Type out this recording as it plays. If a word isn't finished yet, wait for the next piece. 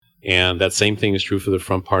And that same thing is true for the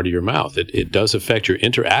front part of your mouth. It does affect your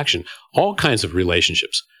interaction, all kinds of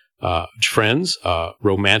relationships, friends,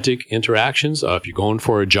 romantic interactions. If you're going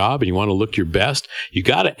for a job and you want to look your best, you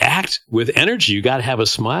got to act with energy. You got to have a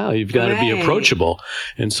smile. You've got to be approachable.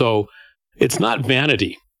 And so it's not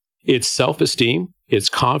vanity. It's self-esteem, it's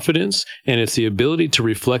confidence, and it's the ability to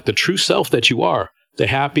reflect the true self that you are. The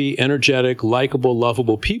happy, energetic, likable,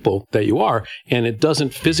 lovable people that you are. And it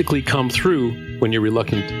doesn't physically come through when you're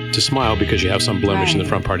reluctant to smile because you have some blemish in the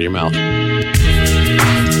front part of your mouth.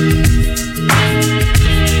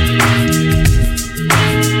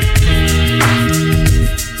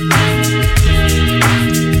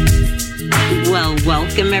 Well,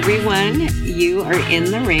 welcome everyone. You are in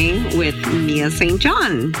the ring with Mia St.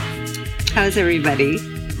 John. How's everybody?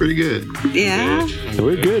 Pretty good. Yeah.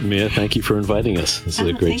 We're good, Mia. Thank you for inviting us. This is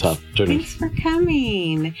a great topic. Thanks for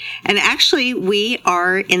coming. And actually, we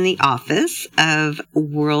are in the office of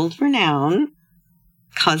world-renowned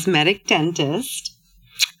cosmetic dentist,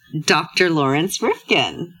 Dr. Lawrence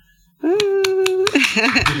Rifkin. Woo.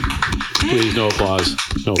 Please, no applause.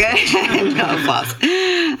 No applause. No applause.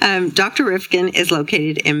 Dr. Rifkin is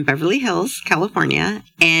located in Beverly Hills, California,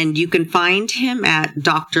 and you can find him at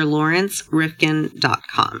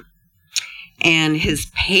drlawrencerifkin.com. And his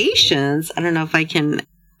patients, I don't know if I can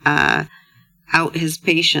out his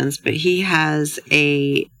patients, but he's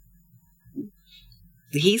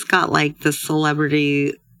got like the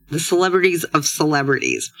celebrities of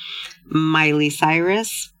celebrities. Miley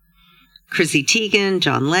Cyrus, Chrissy Teigen,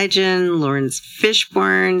 John Legend, Lawrence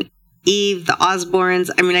Fishburne, Eve, the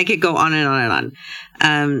Osbournes. I mean, I could go on and on and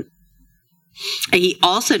on. He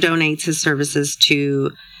also donates his services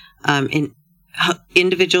to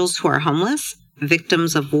individuals who are homeless,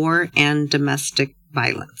 victims of war, and domestic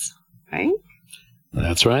violence. Right?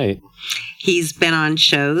 That's right. He's been on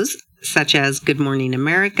shows such as Good Morning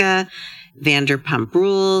America, Vanderpump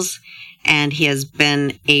Rules, and he has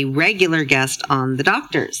been a regular guest on The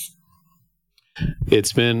Doctors.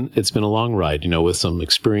 It's been a long ride. With some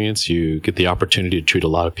experience, you get the opportunity to treat a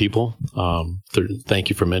lot of people. Thank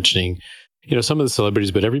you for mentioning, some of the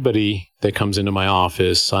celebrities, but everybody that comes into my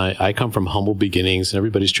office, I come from humble beginnings, and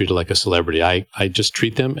everybody's treated like a celebrity. I just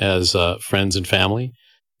treat them as friends and family,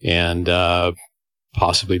 and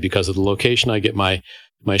possibly because of the location, I get my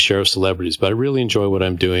share of celebrities. But I really enjoy what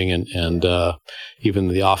I'm doing, and even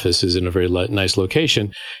the office is in a very nice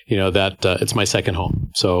location. That it's my second home,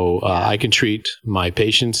 so I can treat my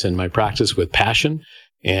patients and my practice with passion,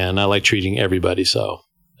 and I like treating everybody. So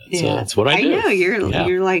that's what I do. I know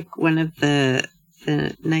you're like one of the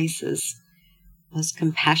nicest, most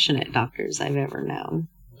compassionate doctors I've ever known.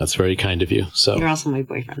 That's very kind of you. So you're also my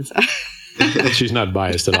boyfriend, so. She's not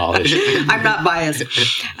biased at all, is she? I'm not biased.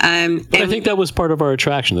 But I think that was part of our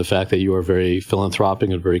attraction, the fact that you are very philanthropic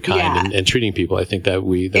and very kind and treating people. I think that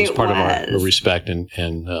was part of our respect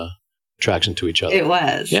and attraction to each other. It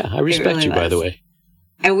was. Yeah, I respect you, by the way.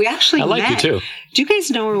 And we actually I like you, too. Do you guys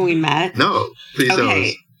know where we met? No, please don't.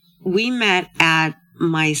 Okay, we met at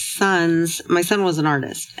my son was an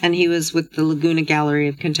artist, and he was with the Laguna Gallery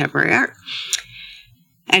of Contemporary Art.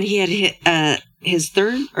 And he had hit his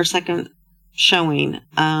third or second showing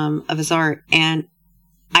of his art, and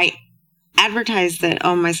I advertised that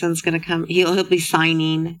my son's going to come. He'll be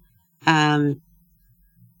signing.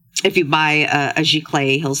 If you buy a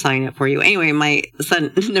giclée, he'll sign it for you. Anyway, my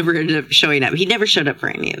son never ended up showing up. He never showed up for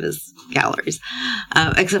any of his galleries,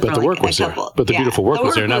 except for the work was there. But the beautiful work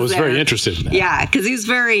was there, and I was very interested in that. Yeah, because he was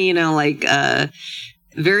very,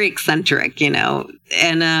 very eccentric,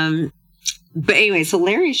 and. But anyway, so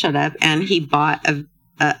Larry showed up and he bought a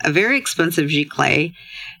very expensive giclée,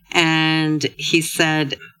 and he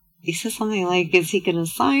said something like, "Is he going to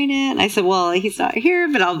sign it?" And I said, "Well, he's not here,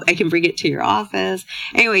 but I can bring it to your office."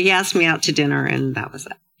 Anyway, he asked me out to dinner, and that was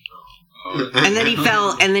it. And then he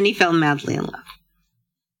fell madly in love.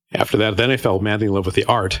 After that, then I fell madly in love with the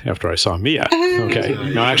art after I saw Mia. Okay.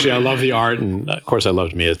 No, actually, I love the art, and of course, I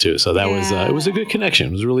loved Mia too. So that was it was a good connection.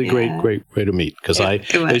 It was really great to meet, because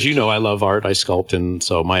as you know, I love art. I sculpt, and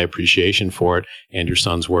so my appreciation for it and your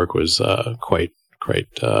son's work was quite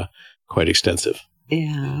extensive.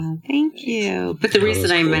 Yeah, thank you. But the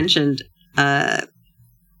reason I mentioned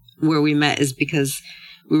where we met is because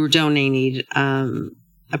we were donating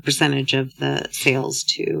a percentage of the sales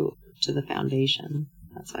to the foundation.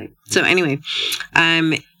 That's right. So anyway,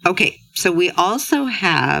 okay. So we also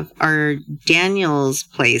have our Daniel's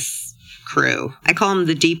Place crew. I call them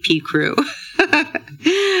the DP crew.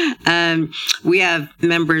 We have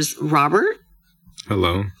members Robert.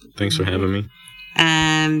 Hello. Thanks for having me.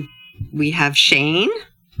 We have Shane.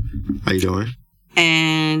 How you doing?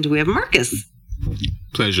 And we have Marcus.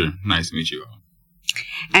 Pleasure. Nice to meet you all.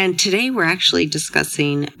 And today we're actually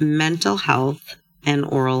discussing mental health and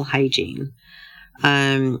oral hygiene.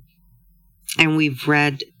 And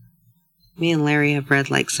me and Larry have read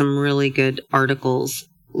like some really good articles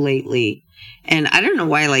lately. And I don't know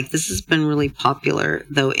why, like, this has been really popular,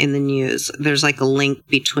 though, in the news. There's like a link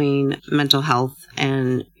between mental health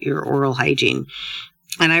and your oral hygiene.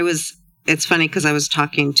 And it's funny because I was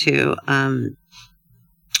talking to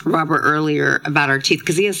Robert earlier about our teeth,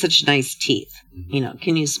 because he has such nice teeth. You know,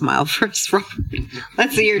 can you smile first, Robert?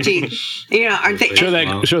 Let's see your teeth. You know, aren't they? Show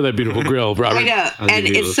that beautiful grill, Robert. I know, and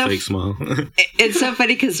it's so fake smile. It's so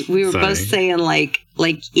funny because we were both saying like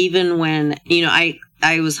even when, you know,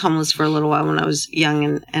 I was homeless for a little while when I was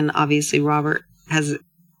young, and obviously Robert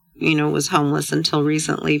was homeless until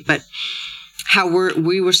recently, but how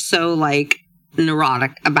we were so like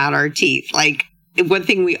neurotic about our teeth. Like, one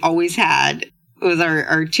thing we always had was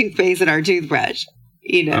our toothpaste and our toothbrush,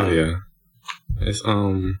 you know. Oh yeah. It's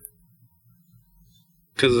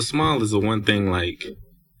because a smile is the one thing, like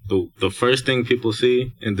the first thing people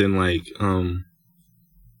see, and then like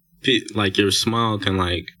your smile can,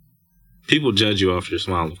 like, people judge you off your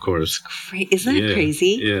smile, of course. Isn't that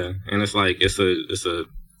crazy? Yeah, and it's like it's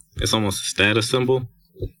almost a status symbol.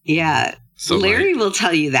 Yeah, so Larry will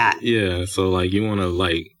tell you that. Yeah, so like you want to,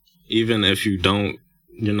 like, even if you're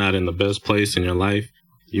not in the best place in your life,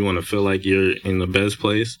 you want to feel like you're in the best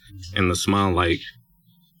place. And the smile, like,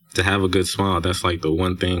 to have a good smile, that's like the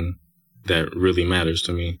one thing that really matters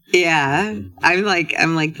to me. Yeah, I'm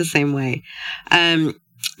like the same way. But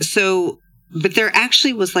there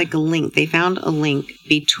actually was like a link. They found a link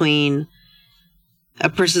between a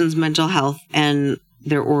person's mental health and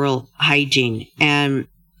their oral hygiene. And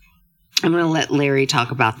I'm going to let Larry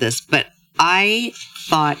talk about this, but I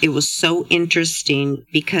thought it was so interesting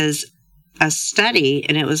because a study,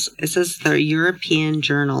 and it says the European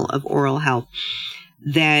Journal of Oral Health,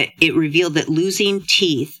 that it revealed that losing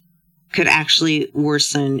teeth could actually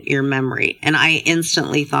worsen your memory. And I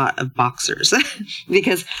instantly thought of boxers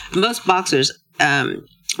because most boxers,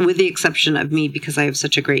 with the exception of me, because I have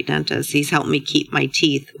such a great dentist, he's helped me keep my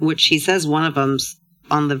teeth, which he says one of them's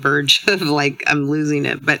on the verge of like, I'm losing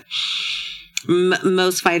it. But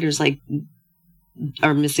most fighters like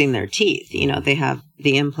are missing their teeth. You know, they have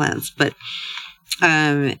the implants. But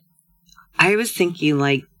I was thinking,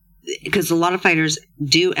 like, because a lot of fighters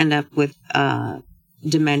do end up with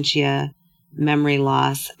dementia, memory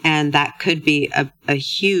loss, and that could be a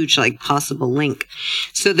huge, like, possible link.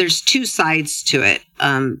 So there's two sides to it.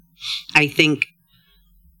 I think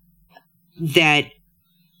that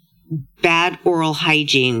bad oral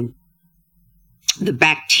hygiene, the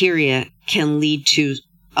bacteria can lead to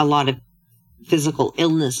a lot of physical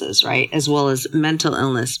illnesses, right? As well as mental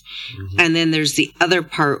illness. Mm-hmm. And then there's the other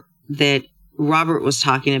part that Robert was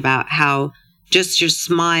talking about, how just your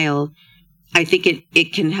smile, I think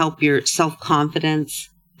it can help your self-confidence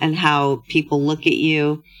and how people look at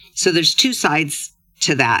you. So there's two sides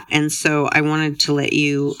to that. And so I wanted to let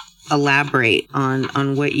you elaborate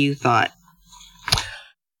on what you thought.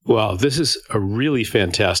 Well, this is a really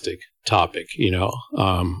fantastic topic. You know,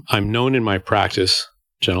 I'm known in my practice,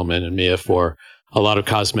 gentlemen and Mia, for a lot of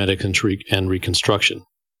cosmetic and reconstruction.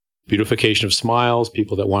 Beautification of smiles,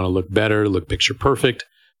 people that want to look better, look picture perfect,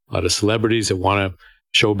 a lot of celebrities that want to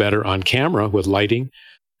show better on camera with lighting.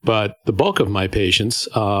 But the bulk of my patients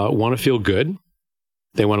want to feel good.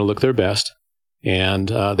 They want to look their best, and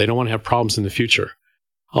they don't want to have problems in the future.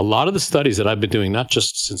 A lot of the studies that I've been doing, not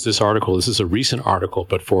just since this article, this is a recent article,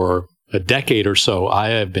 but for a decade or so, I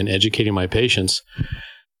have been educating my patients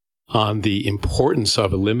on the importance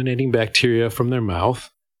of eliminating bacteria from their mouth.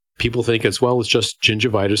 People think it's just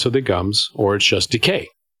gingivitis of the gums, or it's just decay.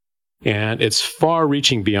 And it's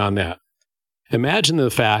far-reaching beyond that. Imagine the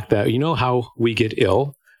fact that, you know how we get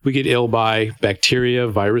ill? We get ill by bacteria,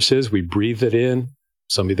 viruses. We breathe it in.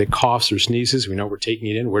 Somebody that coughs or sneezes, we know we're taking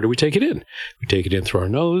it in. Where do we take it in? We take it in through our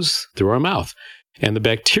nose, through our mouth. And the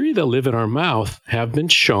bacteria that live in our mouth have been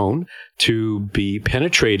shown to be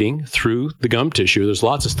penetrating through the gum tissue. There's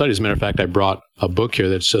lots of studies. As a matter of fact, I brought a book here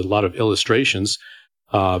that's a lot of illustrations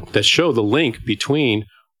that show the link between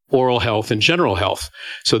oral health and general health.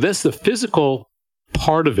 So that's the physical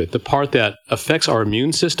part of it, the part that affects our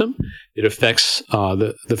immune system. It affects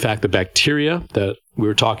the fact that bacteria that we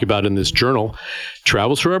were talking about in this journal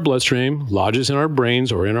travels through our bloodstream, lodges in our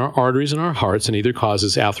brains or in our arteries and our hearts, and either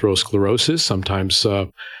causes atherosclerosis, sometimes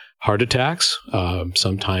heart attacks,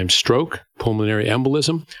 sometimes stroke, pulmonary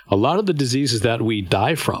embolism. A lot of the diseases that we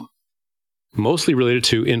die from, mostly related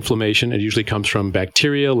to inflammation, it usually comes from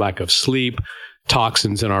bacteria, lack of sleep,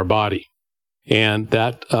 toxins in our body. And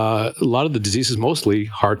that a lot of the diseases, mostly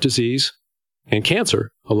heart disease and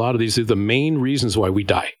cancer, a lot of these are the main reasons why we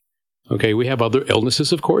die. Okay, we have other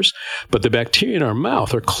illnesses, of course, but the bacteria in our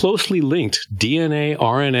mouth are closely linked, DNA,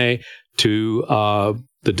 RNA, to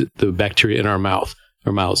the bacteria in our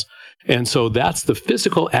mouths. And so that's the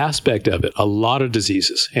physical aspect of it, a lot of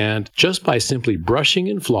diseases. And just by simply brushing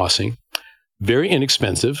and flossing, very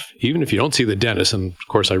inexpensive, even if you don't see the dentist, and of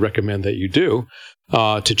course I recommend that you do,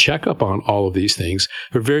 to check up on all of these things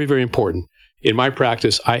are very, very important. In my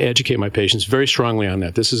practice, I educate my patients very strongly on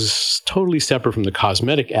that. This is totally separate from the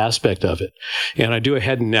cosmetic aspect of it. And I do a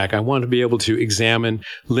head and neck. I want to be able to examine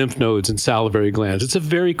lymph nodes and salivary glands. It's a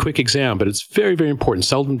very quick exam, but it's very, very important.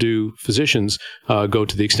 Seldom do physicians go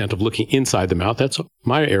to the extent of looking inside the mouth. That's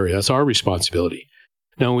my area. That's our responsibility.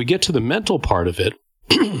 Now, when we get to the mental part of it,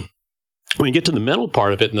 and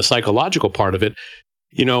the psychological part of it,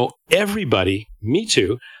 everybody, me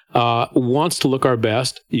too, wants to look our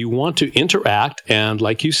best. You want to interact. And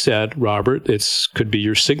like you said, Robert, could be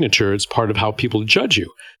your signature. It's part of how people judge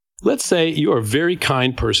you. Let's say you are a very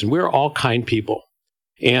kind person. We're all kind people.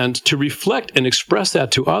 And to reflect and express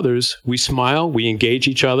that to others, we smile, we engage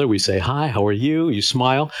each other, we say, hi, how are you? You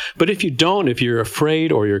smile. But if you don't, if you're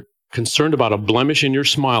afraid or you're concerned about a blemish in your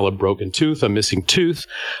smile, a broken tooth, a missing tooth,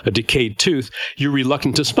 a decayed tooth, you're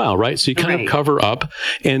reluctant to smile, right? So you kind of cover up.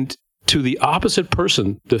 And to the opposite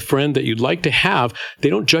person, the friend that you'd like to have, they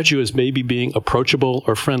don't judge you as maybe being approachable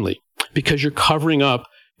or friendly because you're covering up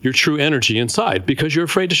your true energy inside because you're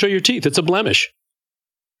afraid to show your teeth. It's a blemish.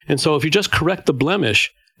 And so if you just correct the blemish,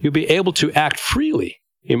 you'll be able to act freely,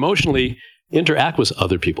 emotionally, interact with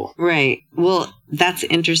other people. Right. Well, that's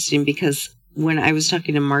interesting because when I was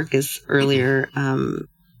talking to Marcus earlier,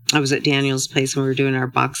 I was at Daniel's place when we were doing our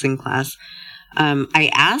boxing class. I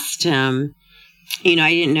asked him,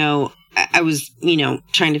 I didn't know, I was,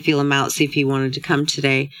 trying to feel him out, see if he wanted to come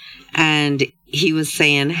today. And he was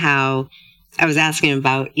saying how I was asking him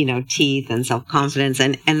about, teeth and self-confidence.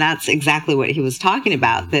 And that's exactly what he was talking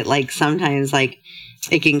about, that like sometimes like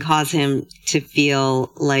it can cause him to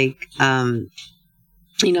feel like,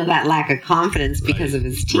 that lack of confidence because of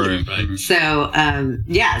his teeth. Right. So,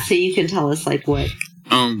 so you can tell us like what.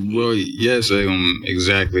 Well, yes,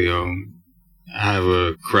 exactly. I have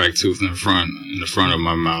a cracked tooth in the front of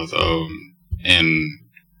my mouth. And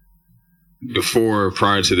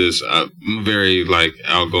prior to this, I'm a very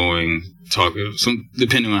outgoing talker.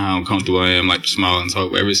 Depending on how comfortable I am, like to smile and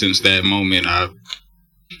talk. But ever since that moment, I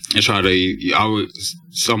try to,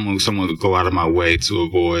 someone would go out of my way to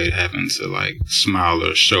avoid having to smile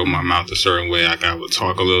or show my mouth a certain way. I would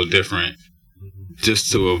talk a little different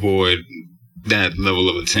just to avoid that level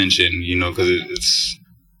of attention, because it's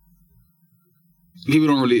people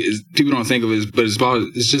don't think of it, but it's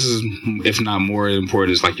just as, if not more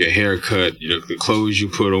important, it's like your haircut, the clothes you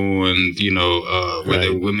put on,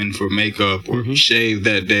 whether women for makeup or shave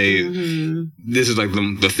that day. Mm-hmm. This is like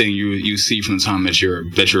the thing you see from the time that you're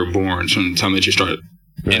born, from the time that you start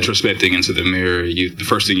introspecting into the mirror. The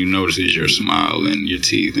first thing you notice is your smile and your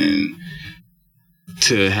teeth, and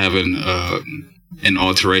to have an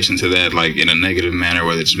alteration to that, like in a negative manner,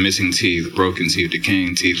 whether it's missing teeth, broken teeth,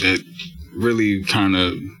 decaying teeth, that really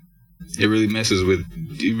it messes with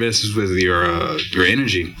your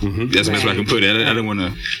energy. Mm-hmm. That's the best way I can put it. I didn't want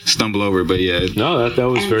to stumble over it, but yeah. No, that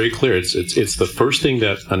was very clear. It's the first thing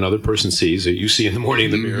that another person sees, that you see in the morning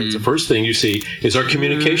in the mirror. It's the first thing you see is our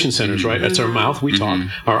communication centers, right? That's our mouth, we talk.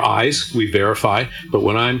 Our eyes, we verify. But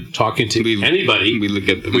when I'm talking to anybody, we look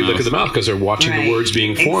at the mouth because they're watching the words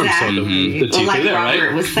being formed. Exactly. So the teeth are there, right?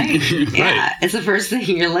 Robert was saying. Yeah, it's the first thing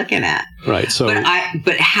you're looking at. Right. So,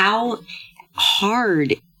 but how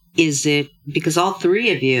hard is it, because all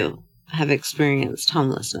three of you have experienced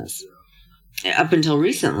homelessness up until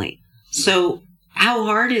recently. So how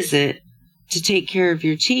hard is it to take care of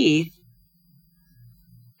your teeth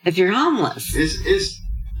if you're homeless?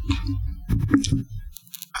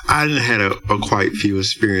 I had a quite few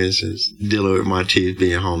experiences dealing with my teeth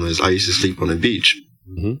being homeless. I used to sleep on the beach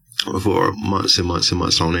for months and months and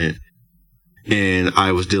months on end. And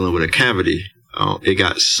I was dealing with a cavity. It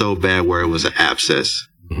got so bad where it was an abscess.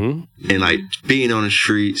 Mm-hmm. And being on the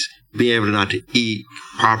streets, being able not to eat,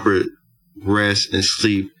 proper rest and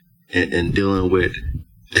sleep, and dealing with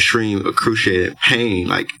extreme excruciating pain,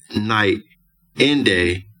 night and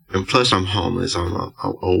day. And plus I'm homeless. I'm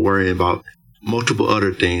worrying about multiple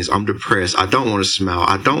other things. I'm depressed. I don't want to smile.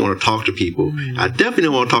 I don't want to talk to people. Mm-hmm. I definitely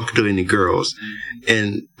don't want to talk to any girls.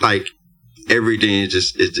 And everything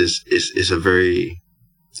is it's a very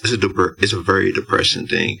depressing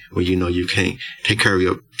thing when you can't take care of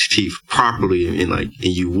your teeth properly and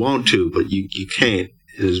you want to, but you can't.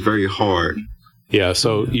 is very hard. Yeah,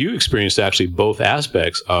 so you experienced actually both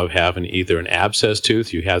aspects of having either an abscess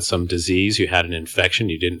tooth, you had some disease, you had an infection,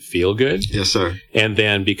 you didn't feel good. Yes, sir. And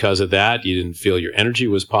then because of that, you didn't feel your energy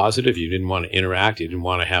was positive, you didn't want to interact, you didn't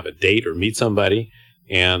want to have a date or meet somebody.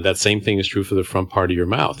 And that same thing is true for the front part of your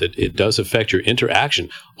mouth. It does affect your interaction,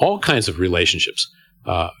 all kinds of relationships.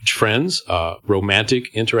 Friends,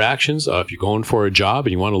 romantic interactions. If you're going for a job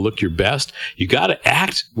and you want to look your best, you got to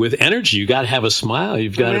act with energy. You got to have a smile.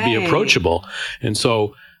 You've got to be approachable. And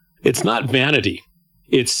so it's not vanity.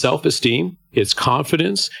 It's self-esteem, it's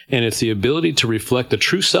confidence, and it's the ability to reflect the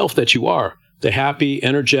true self that you are, the happy,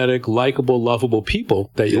 energetic, likable, lovable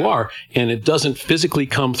people that you are. And it doesn't physically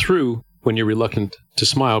come through when you're reluctant to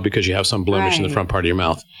smile because you have some blemish in the front part of your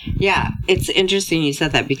mouth. Yeah, it's interesting you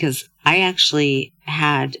said that because I actually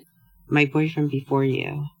had my boyfriend before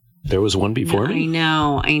you. There was one before me?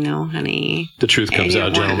 I know, honey. The truth comes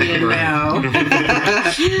out, gentlemen.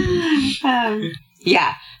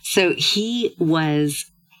 Yeah, so he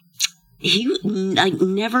like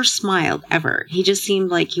never smiled ever. He just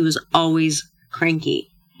seemed like he was always cranky.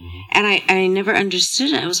 And I never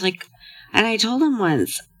understood it. I was like, and I told him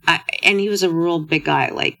once, and he was a real big guy,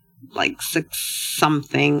 like 6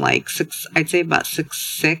 something, I'd say about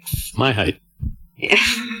 6'6". My height. Yeah.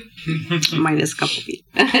 Minus a couple feet.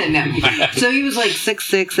 No. So he was like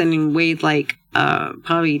 6'6" and he weighed like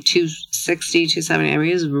probably 260, 270. I mean,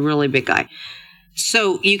 he was a really big guy.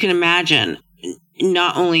 So you can imagine,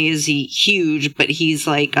 not only is he huge, but he's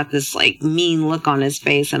like got this like mean look on his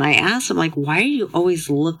face. And I asked him, like, why do you always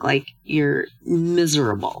look like you're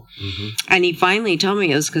miserable? And he finally told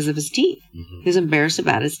me it was because of his teeth. He was embarrassed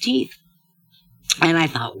about his teeth. And I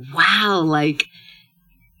thought, wow, like,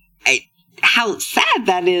 how sad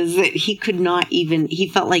that is that he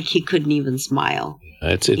felt like he couldn't even smile.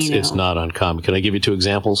 It's not uncommon. Can I give you 2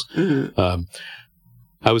 examples?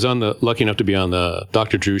 I was lucky enough to be on the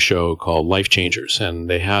Dr. Drew show called Life Changers, and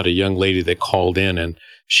they had a young lady that called in, and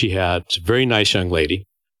she had a very nice young lady.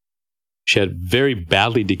 She had very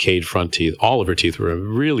badly decayed front teeth. All of her teeth were in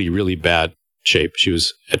really, really bad shape. She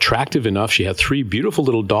was attractive enough. She had 3 beautiful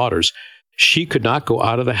little daughters. She could not go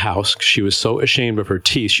out of the house. She was so ashamed of her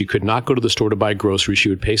teeth. She could not go to the store to buy groceries. She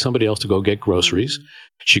would pay somebody else to go get groceries.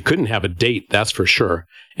 She couldn't have a date, that's for sure.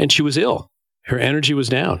 And she was ill. Her energy was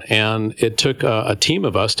down. And it took a team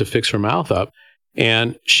of us to fix her mouth up.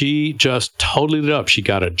 And she just totally lit up. She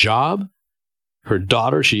got a job. Her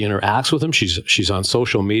daughter, she interacts with them. She's on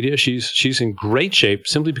social media. She's in great shape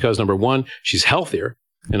simply because, number 1, she's healthier.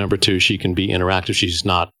 And number 2, she can be interactive. She's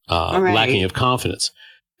not lacking of confidence.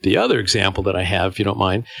 The other example that I have, if you don't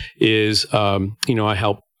mind, is, I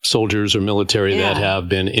help soldiers or military that have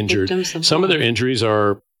been injured. Some of their injuries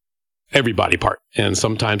are every body part, and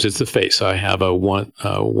sometimes it's the face. I have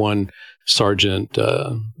one sergeant,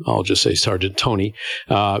 I'll just say Sergeant Tony.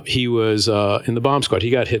 He was in the bomb squad. He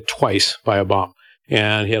got hit twice by a bomb,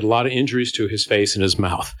 and he had a lot of injuries to his face and his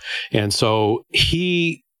mouth. And so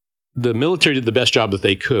the military did the best job that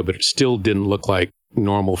they could, but it still didn't look like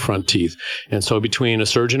normal front teeth. And so between a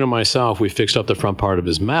surgeon and myself, we fixed up the front part of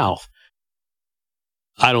his mouth.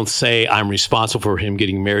 I don't say I'm responsible for him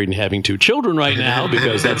getting married and having 2 children right now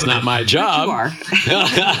because that's not my job. You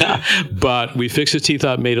are. But we fixed his teeth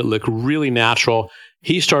up, made it look really natural.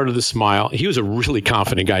 He started to smile. He was a really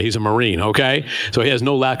confident guy. He's a Marine, okay? So he has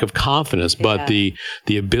no lack of confidence, but the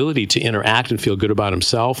ability to interact and feel good about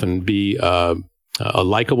himself and be a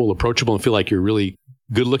likable, approachable, and feel like you're really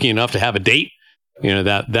good looking enough to have a date,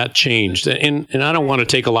 that changed. And I don't want to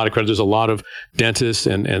take a lot of credit. There's a lot of dentists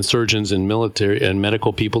and surgeons and military and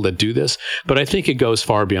medical people that do this, but I think it goes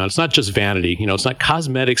far beyond. It's not just vanity. It's not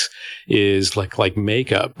cosmetics is like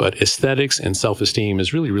makeup, but aesthetics and self-esteem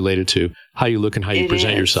is really related to how you look and how you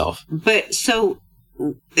present yourself. But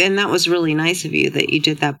and that was really nice of you that you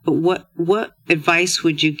did that. But what advice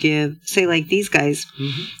would you give, say like these guys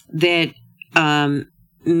that,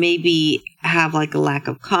 maybe have like a lack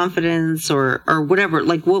of confidence or whatever,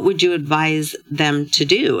 like what would you advise them to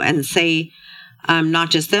do? And say,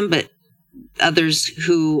 not just them, but others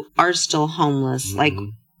who are still homeless, like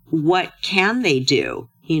what can they do?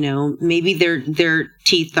 Maybe their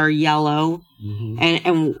teeth are yellow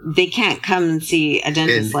and they can't come and see a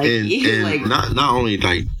dentist you. And not only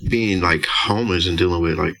like being like homeless and dealing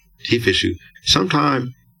with like teeth issue,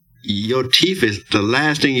 sometimes your teeth is the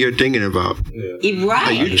last thing you're thinking about. Yeah.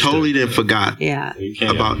 Right. Like, you totally then forgot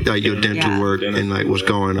about like your dental work and like what's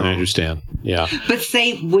going on. I understand. Yeah. But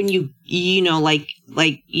say when you like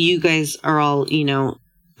you guys are all, you're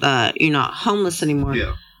not homeless anymore.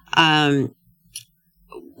 Yeah.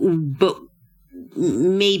 But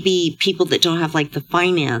maybe people that don't have like the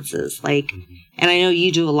finances, like, and I know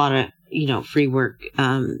you do a lot of, free work,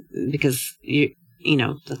 because you're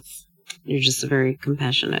just a very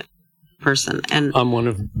compassionate person. And I'm one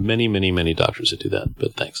of many, many, many doctors that do that,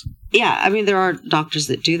 but thanks. Yeah. I mean, there are doctors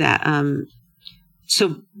that do that.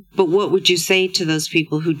 But what would you say to those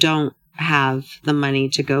people who don't have the money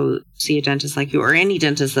to go see a dentist like you, or any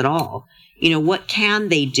dentist at all? What can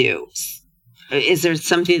they do? Is there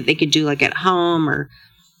something that they could do like at home, or?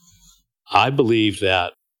 I believe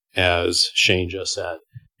that, as Shane just said,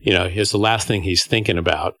 it's the last thing he's thinking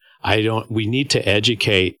about. We need to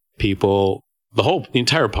educate people, the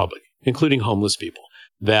entire public, including homeless people,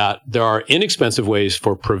 that there are inexpensive ways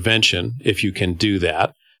for prevention if you can do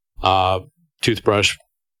that. Toothbrush,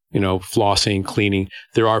 flossing, cleaning.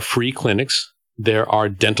 There are free clinics. There are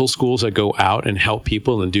dental schools that go out and help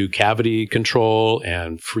people and do cavity control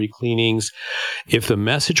and free cleanings. If the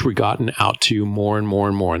message were gotten out to you more and more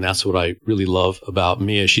and more, and that's what I really love about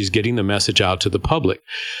Mia, she's getting the message out to the public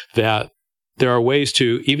that there are ways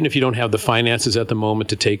to, even if you don't have the finances at the moment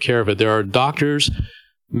to take care of it, there are doctors,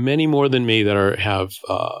 many more than me, that have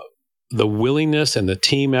the willingness and the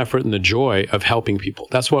team effort and the joy of helping people.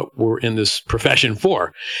 That's what we're in this profession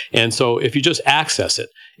for. And so if you just access it,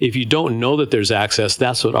 if you don't know that there's access,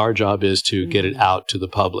 that's what our job is, to get it out to the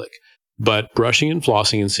public. But brushing and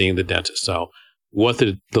flossing and seeing the dentist. So what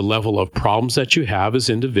the level of problems that you have is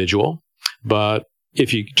individual. But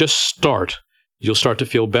if you just start, you'll start to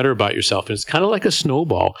feel better about yourself. And it's kind of like a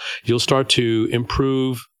snowball. You'll start to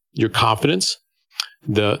improve your confidence.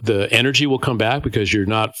 The energy will come back because you're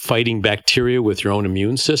not fighting bacteria with your own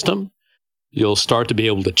immune system. You'll start to be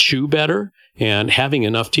able to chew better, and having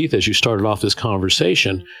enough teeth, as you started off this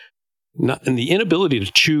conversation, and the inability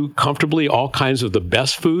to chew comfortably all kinds of the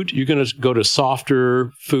best food, you're going to go to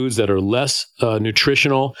softer foods that are less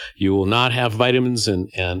nutritional. You will not have vitamins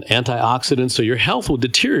and antioxidants. So your health will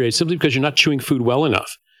deteriorate simply because you're not chewing food well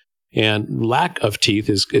enough. And lack of teeth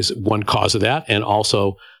is one cause of that. And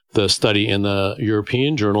also, the study in the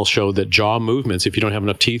European journal showed that jaw movements, if you don't have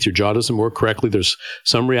enough teeth, your jaw doesn't work correctly. There's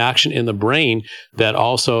some reaction in the brain that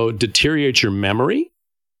also deteriorates your memory,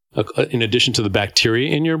 in addition to the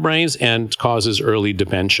bacteria in your brains, and causes early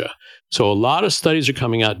dementia. So a lot of studies are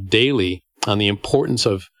coming out daily on the importance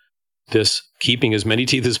of this, keeping as many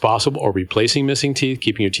teeth as possible or replacing missing teeth,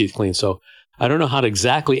 keeping your teeth clean. So I don't know how to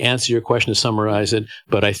exactly answer your question to summarize it,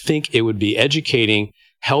 but I think it would be educating,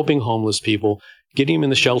 helping homeless people, getting them in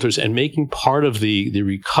the shelters, and making part of the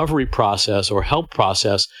recovery process or help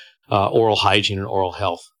process oral hygiene and oral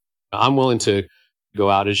health. I'm willing to go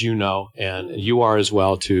out, as you know, and you are as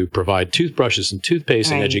well, to provide toothbrushes and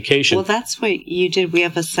toothpaste and education. Well, that's what you did. We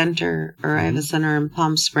have a center, or I have a center in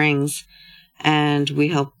Palm Springs, and we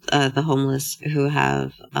help the homeless who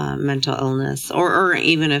have mental illness, or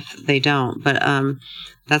even if they don't. But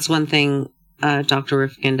that's one thing Dr.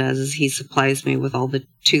 Rifkin does, is he supplies me with all the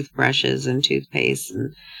toothbrushes and toothpaste.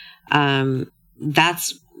 And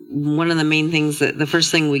that's one of the main things, that the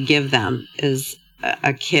first thing we give them is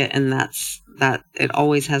a kit, and that it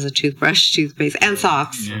always has a toothbrush, toothpaste, and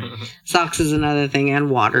socks. Yeah. Socks is another thing,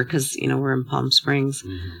 and water, because, we're in Palm Springs.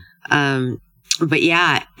 Mm-hmm. But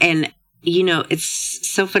yeah, and, it's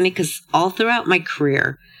so funny because all throughout my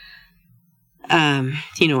career,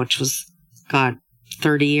 which was,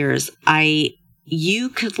 30 years, you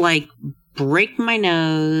could break my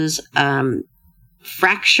nose,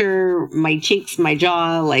 fracture my cheeks, my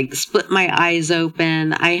jaw, split my eyes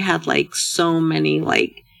open. I had so many,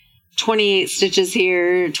 28 stitches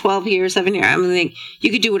here, 12 here, 7 here. I'm like, you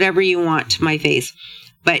could do whatever you want to my face,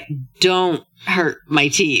 but don't hurt my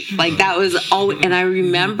teeth. That was all. And I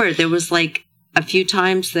remember there was a few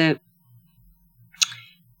times that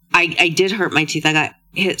I did hurt my teeth. I got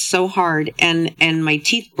hit so hard, and my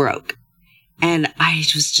teeth broke, and I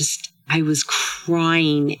was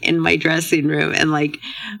crying in my dressing room, and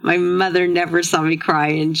my mother never saw me cry,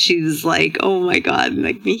 and she was like, oh my God, and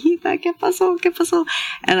mijita, ¿qué pasó?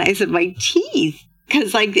 And I said, my teeth,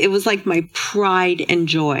 because it was my pride and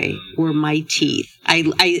joy were my teeth.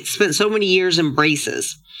 I spent so many years in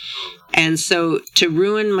braces, and so to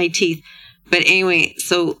ruin my teeth. But anyway,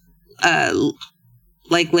 so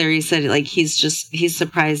like Larry said, he's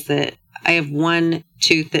surprised that I have one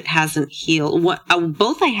tooth that hasn't healed.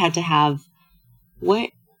 Both I had to have. What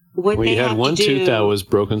you had one tooth that was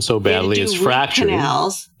broken so badly it's fractured,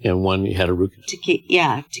 canals, and one you had a root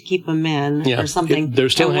canal to keep them in, or something. They're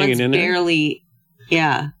still hanging in there.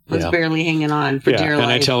 One's barely hanging on for dear life.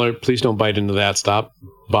 And I tell her, please don't bite into that. Stop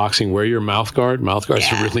boxing. Wear your mouth guard. Mouth guards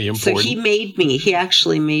are really important. So he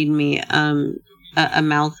actually made me a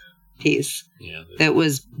mouth piece Yeah. that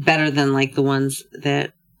was better than like the ones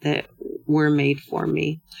that were made for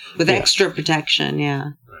me with extra protection. Yeah.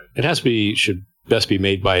 It has to be, should best be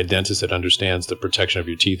made by a dentist that understands the protection of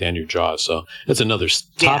your teeth and your jaws. So that's another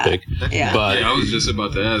topic. Yeah. But I was just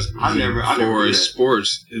about to ask. For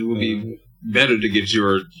sports, it would be better to get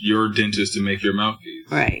your dentist to make your mouthpiece.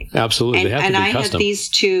 Right. absolutely, they have And to be I custom.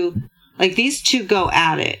 had these two go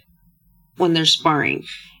at it when they're sparring,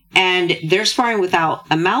 and they're sparring without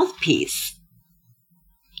a mouthpiece.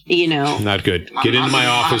 You know, Not good. Get into my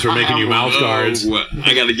office. We're making you mouth guards.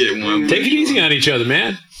 I got to get one. Take it easy on each other,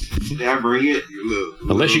 man. Did I bring it?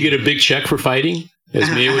 Unless you get a big check for fighting, as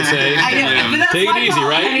Mia would say. I know, but that's Take it my easy, fault.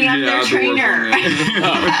 right? I mean, I'm their I'll do work on trainer.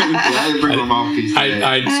 that. I didn't bring my mouthpiece.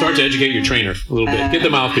 I'd start to educate your trainer a little bit. Get the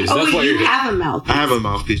mouthpiece. Oh, That's why you you're here. have a mouthpiece. I have a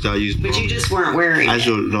mouthpiece that I use. But you just weren't wearing I it.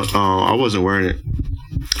 I wasn't wearing it.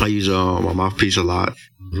 I use my mouthpiece a lot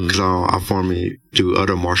because I formerly do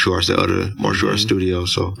other martial arts at other martial arts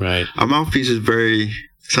studios. So Right. a mouthpiece is very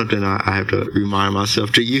something I have to remind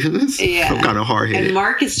myself to use. Yeah. I'm kind of hard And headed.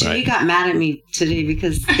 Marcus, too, Right. you got mad at me today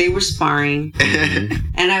because they were sparring.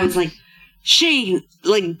 And I was like, Shane,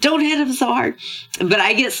 like, don't hit him so hard. But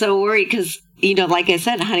I get so worried because, you know, like I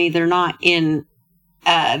said, honey, they're not in,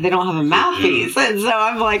 they don't have a mouthpiece. And so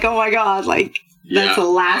I'm like, oh my God, like, that's the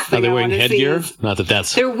last Are thing they I wearing want to see. headgear? Not that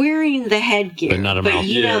that's They're wearing the headgear. But not a mouth.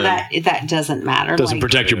 you know Yeah. that doesn't matter. doesn't like,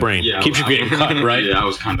 protect your brain. Yeah, Keeps you getting cut, right? Yeah, I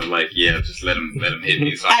was kind of like, just let him hit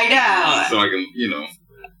me. So I know. So I can,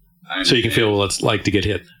 So you can feel what it's like to get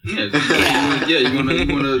hit. Yeah, you want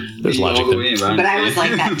to There's be logic all the there. way in. But I was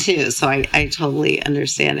like that too. So I totally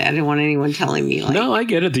understand it. I didn't want anyone telling me like, No, I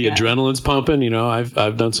get it. The Yeah. adrenaline's pumping. You know, I've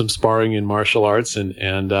done some sparring in martial arts, and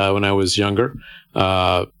when I was younger,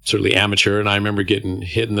 certainly amateur, and I remember getting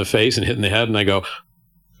hit in the face and hit in the head, and I go,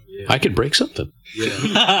 I could break something. The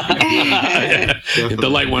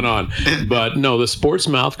light went on. But no, the sports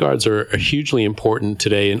mouth guards are hugely important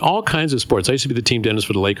today in all kinds of sports. I used to be the team dentist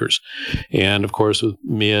for the Lakers. And of course, with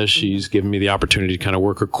Mia, she's given me the opportunity to kind of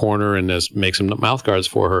work her corner and make some mouth guards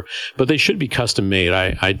for her. But they should be custom made.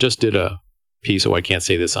 I just did a piece, so I can't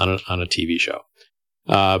say this, on a TV show.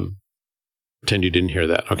 Pretend you didn't hear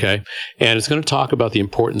that, okay? And it's going to talk about the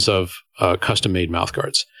importance of custom-made mouth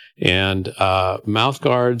guards. And mouth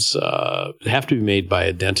guards have to be made by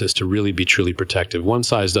a dentist to really be truly protective. One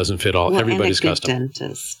size doesn't fit all. well, Everybody's and a good custom.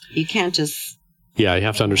 dentist. You can't just. Yeah, you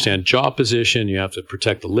have to understand jaw position. You have to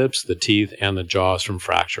protect the lips, the teeth, and the jaws from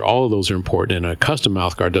fracture. All of those are important. And a custom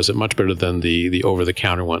mouth guard does it much better than the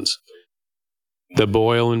over-the-counter ones. The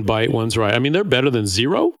boil and bite ones, right? I mean, they're better than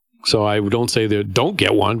zero. So I don't say that don't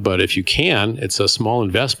get one, but if you can, it's a small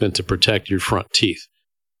investment to protect your front teeth.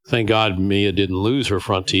 Thank God Mia didn't lose her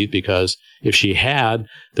front teeth, because if she had,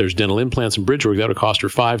 there's dental implants and bridge work that would cost her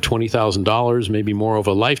 $20,000, maybe more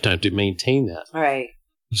over a lifetime to maintain that. Right.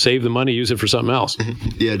 Save the money, use it for something else.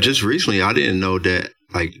 Yeah, just recently I didn't know that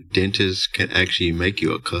like dentists can actually make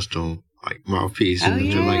you a custom like mouthpiece. Oh,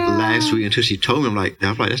 Until like yeah. last week, until she told me, I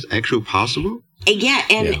was like, that's actually possible. Yeah,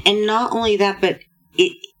 and not only that, but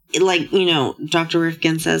it like, you know, Dr.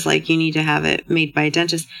 Rifkin says, like, you need to have it made by a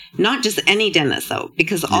dentist. Not just any dentist, though,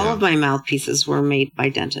 because all of my mouthpieces were made by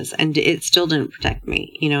dentists, and it still didn't protect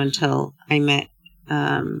me, you know, until I met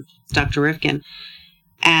Dr. Rifkin.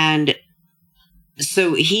 And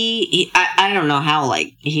so I don't know how,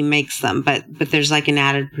 like, he makes them, but there's, like, an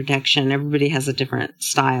added protection. Everybody has a different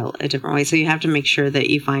style, a different way. So you have to make sure that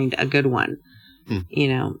you find a good one, you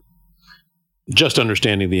know. Just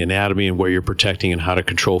understanding the anatomy and where you're protecting and how to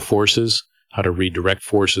control forces, how to redirect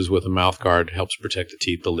forces with a mouth guard helps protect the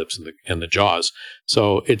teeth, the lips, and the jaws.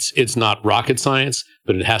 So it's not rocket science,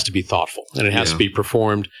 but it has to be thoughtful, and it has to be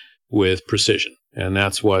performed with precision. And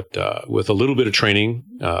that's what, with a little bit of training,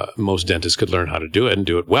 most dentists could learn how to do it and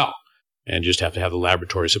do it well. And just have to have the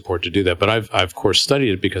laboratory support to do that. But I've of course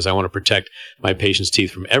studied it because I want to protect my patient's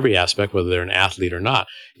teeth from every aspect, whether they're an athlete or not.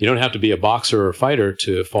 You don't have to be a boxer or a fighter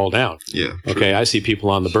to fall down. Yeah. Okay, I see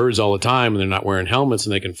people on the birds all the time and they're not wearing helmets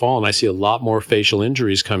and they can fall. And I see a lot more facial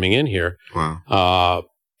injuries coming in here. Wow.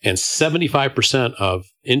 And 75% of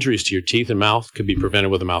injuries to your teeth and mouth could be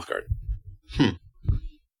prevented with a mouth guard.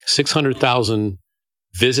 600,000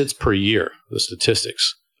 visits per year, the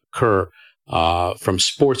statistics occur from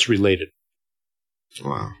sports related.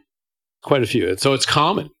 Wow. Quite a few. So it's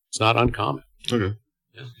common. It's not uncommon. Okay.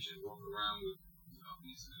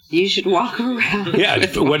 You should walk around. Yeah.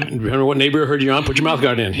 Remember what neighborhood heard you on? Put your mouth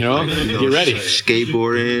guard in. Get ready.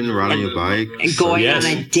 Skateboarding, riding your bike, And going on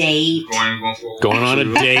a date. Going on a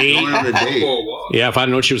date. Going on a date. Yeah, if I'd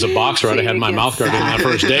known she was a boxer, I'd have had my mouth guard in on that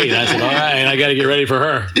first date. I said, all right, I got to get ready for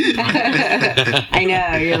her. I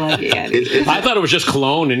know, you're lucky. I thought it was just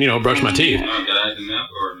cologne and, brush my teeth.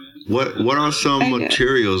 What are some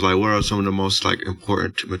materials, like what are some of the most like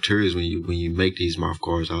important materials when you make these mouth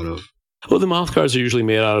guards out of? Well, the mouth guards are usually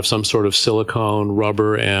made out of some sort of silicone,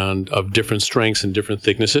 rubber, and of different strengths and different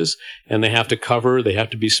thicknesses. And they have to cover, they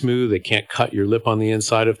have to be smooth. They can't cut your lip on the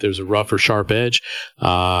inside if there's a rough or sharp edge.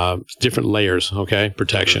 Different layers,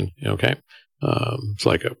 protection, it's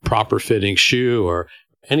like a proper fitting shoe or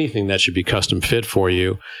anything that should be custom fit for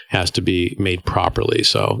you has to be made properly.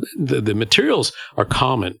 So the materials are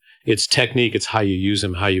common. It's technique. It's how you use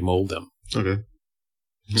them, how you mold them. Okay.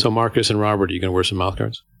 So Marcus and Robert, are you going to wear some mouth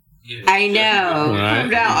guards? I know. Right.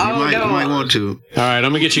 You might want to. All right,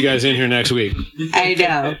 I'm going to get you guys in here next week. I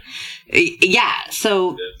know. Yeah,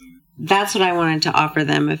 so that's what I wanted to offer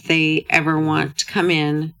them. If they ever want to come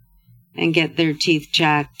in and get their teeth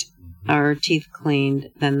checked or teeth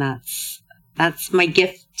cleaned, then that's my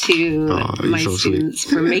gift to my students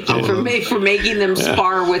for making them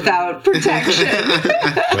spar without protection.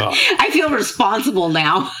 I feel responsible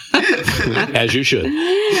now. As you should.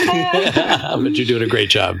 But you're doing a great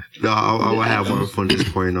job. No, I will have one from this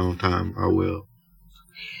point on time. I will.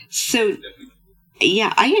 So,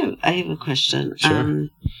 yeah, I have a question. Sure.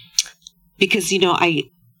 Because I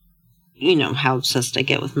how obsessed I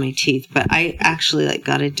get with my teeth, but I actually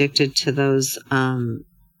got addicted to those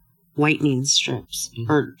whitening strips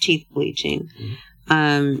or teeth bleaching.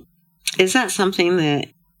 Is that something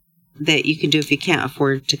that you can do if you can't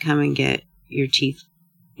afford to come and get your teeth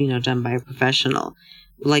done by a professional?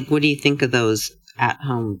 What do you think of those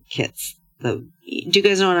at-home kits? Do you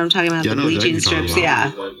guys know what I'm talking about? The bleaching strips?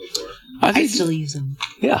 Yeah. I still use them.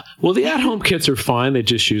 Yeah. Well, the at-home kits are fine. They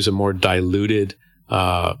just use a more diluted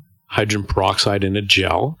hydrogen peroxide in a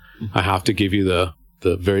gel. I have to give you the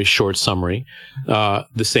very short summary.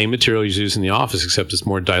 The same material is used in the office, except it's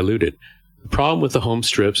more diluted. The problem with the home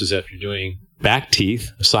strips is that if you're doing back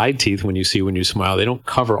teeth, side teeth, when you smile, they don't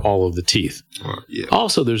cover all of the teeth. Yeah.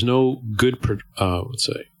 Also, there's no good,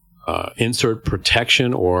 insert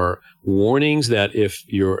protection or warnings that if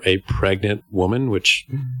you're a pregnant woman, which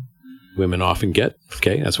women often get,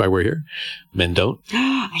 that's why we're here. Men don't.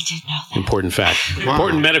 I didn't know that. Important fact. Wow.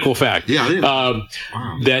 Important medical fact. Yeah, I didn't. Wow.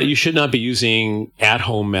 That you should not be using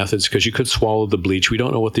at-home methods because you could swallow the bleach. We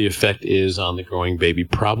don't know what the effect is on the growing baby.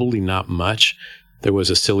 Probably not much. There was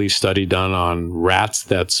a silly study done on rats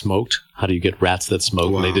that smoked. How do you get rats that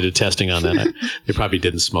smoke? Wow. And they did a testing on that. They probably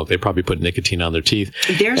didn't smoke. They probably put nicotine on their teeth.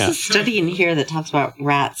 There's a study in here that talks about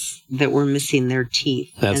rats that were missing their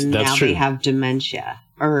teeth. That's now true. They have dementia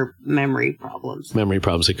or memory problems. Memory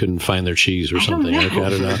problems. They couldn't find their cheese or something. I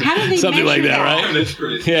don't know. How do they something like that, right? That's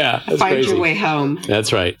crazy. Yeah. That's Find crazy. your way home.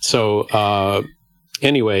 That's right. So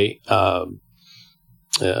anyway, the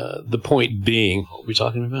point being, what were we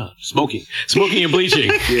talking about? Smoking and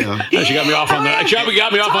bleaching. Yeah. She got me off on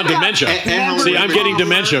dementia. See, I'm getting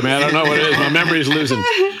dementia, man. I don't know what it is. My memory is losing.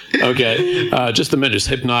 Okay. Just dementia, just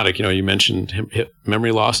hypnotic. You mentioned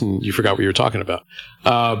memory loss and you forgot what you were talking about.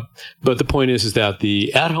 But the point is that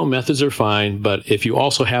the at-home methods are fine. But if you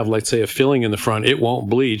also have, let's say, a filling in the front, it won't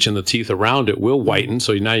bleach and the teeth around it will whiten.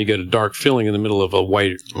 So now you get a dark filling in the middle of a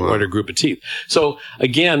whiter group of teeth. So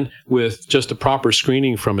again, with just a proper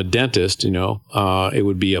screening from a dentist, it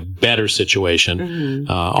would be a better situation.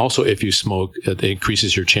 Mm-hmm. Also, if you smoke, it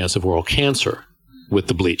increases your chance of oral cancer with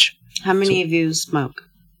the bleach. How many of you smoke?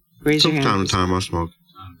 Raise your hand. From time to time, I smoke.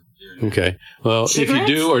 Okay. Well, Cigarettes? if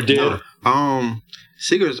you do or did. No.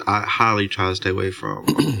 Cigarettes, I highly try to stay away from.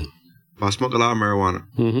 I smoke a lot of marijuana.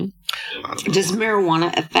 Mm-hmm. Does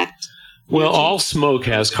marijuana affect? Well, all smoke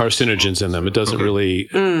has carcinogens in them. It doesn't really,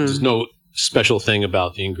 there's no special thing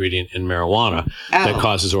about the ingredient in marijuana that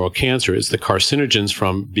causes oral cancer. It's the carcinogens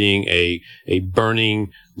from being a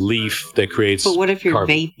burning leaf that creates. But what if you're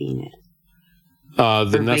carbon. vaping it?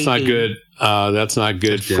 Then that's not good. That's not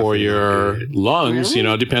good for your lungs.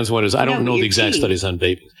 Really? It depends what it is. I don't know the exact teeth. studies on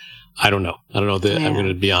vaping. I don't know. I'm going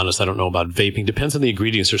to be honest. I don't know about vaping. Depends on the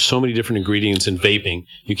ingredients. There's so many different ingredients in vaping.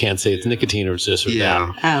 You can't say it's nicotine or it's this or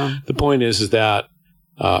that. Oh. The point is that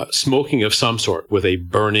smoking of some sort with a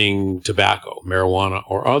burning tobacco, marijuana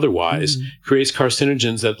or otherwise, creates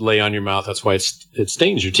carcinogens that lay on your mouth. That's why it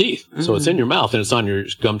stains your teeth. So it's in your mouth and it's on your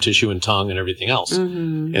gum tissue and tongue and everything else.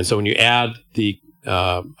 And so when you add the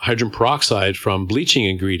hydrogen peroxide from bleaching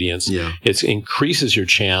ingredients, it increases your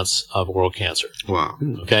chance of oral cancer. Wow.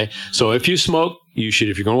 Okay. So if you smoke, you should,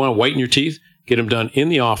 if you're going to want to whiten your teeth, get them done in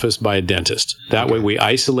the office by a dentist. That way we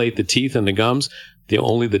isolate the teeth and the gums.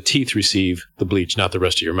 Only the teeth receive the bleach, not the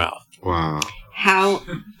rest of your mouth. Wow. How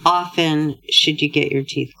often should you get your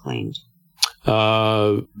teeth cleaned?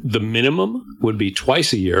 The minimum would be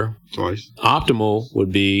twice a year. Twice. Optimal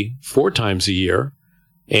would be 4 times a year.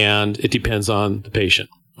 And it depends on the patient.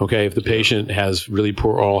 Okay, if the patient has really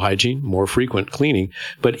poor oral hygiene, more frequent cleaning.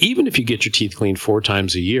 But even if you get your teeth cleaned 4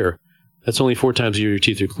 times a year, that's only 4 times a year your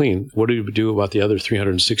teeth are clean. What do you do about the other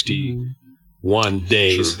 361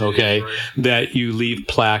 days, okay, that you leave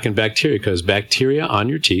plaque and bacteria? Because bacteria on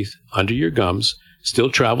your teeth, under your gums, still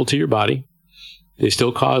travel to your body. They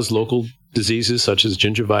still cause local diseases such as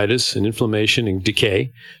gingivitis and inflammation and decay.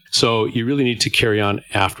 So you really need to carry on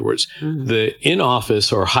afterwards. The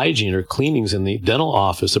in-office or hygiene or cleanings in the dental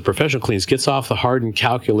office, the professional cleanings, gets off the hardened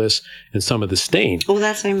calculus and some of the stain. Well,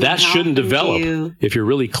 that's what I mean. That shouldn't develop. If you're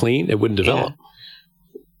really clean, it wouldn't develop.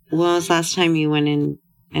 When was the last time you went in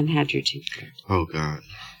and had your teeth cleaned? Oh, God.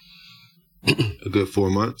 A good 4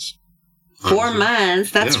 months. 4 months?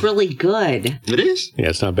 That's really good. It is? Yeah,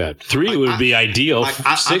 it's not bad. 3 would be ideal.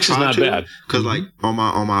 6 is not bad. Because, like, on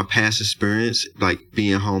my past experience, like,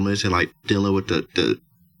 being homeless and, like, dealing with the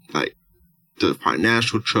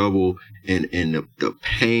financial trouble and the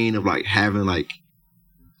pain of, like, having, like,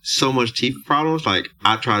 so much teeth problems, like,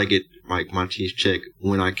 I try to get, like, my teeth checked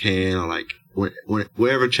when I can, or, like,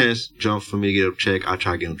 whenever chance jumps for me to get them checked, I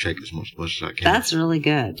try to get them checked as much as I can. That's really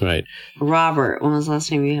good. Right. Robert, when was the last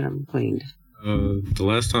time you had them cleaned? The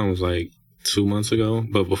last time was like 2 months ago,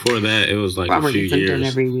 but before that, it was like Robert a few gets them years. done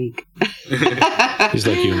every week. He's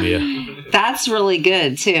like you, Mia. That's really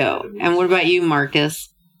good, too. And what about you, Marcus?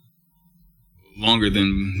 Longer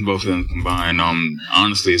than both of them combined.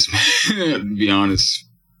 Honestly, to be honest,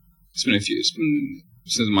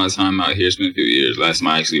 since my time out here, it's been a few years. Last time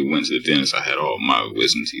I actually went to the dentist, I had all my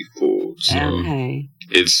wisdom teeth pulled. So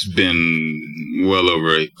it's been well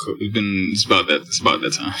over it's about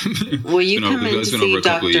that time. Well, you come in to see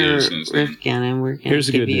Dr. Rifkin, and we're going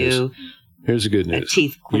to give you Here's the good news. a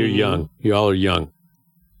teeth cleaning. You're young. You all are young.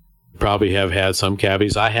 Probably have had some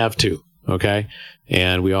cavities. I have too. Okay.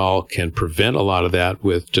 And we all can prevent a lot of that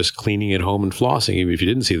with just cleaning at home and flossing. Even if you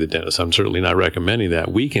didn't see the dentist, I'm certainly not recommending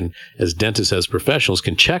that. We can, as dentists, as professionals,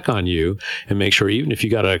 can check on you and make sure even if you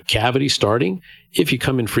got a cavity starting, if you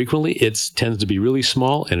come in frequently, it tends to be really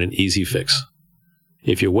small and an easy fix.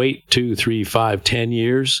 If you wait 2, 3, 5, 10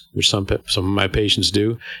 years, which some of my patients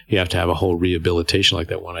do, you have to have a whole rehabilitation like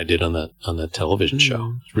that one I did on the television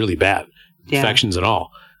show. It's really bad. Yeah. Infections and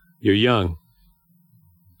all. You're young.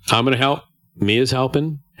 I'm going to help. Mia's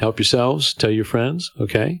helping. Help yourselves. Tell your friends.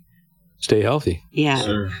 Okay. Stay healthy. Yeah.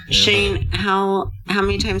 Sure. Shane, how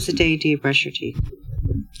many times a day do you brush your teeth?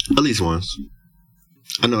 At least once.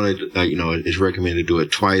 I know that it's recommended to do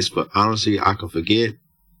it twice, but honestly, I can forget.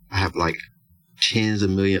 I have like tens of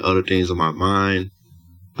million other things on my mind.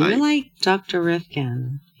 You're like Dr.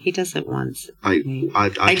 Rifkin. He does it once. I do try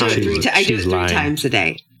it to. I do it 3 times a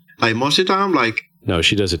day. Like most of the time, like. No,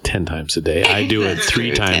 she does it 10 times a day. I do it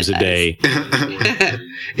 3 times a day.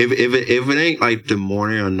 if it ain't like the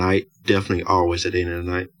morning or night, definitely always at the end of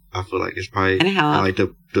the night. I feel like it's probably like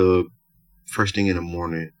the first thing in the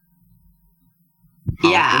morning.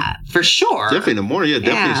 Yeah, for sure. Definitely in the morning. Yeah,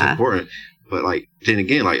 definitely it's important. But like then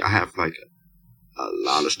again, like I have like a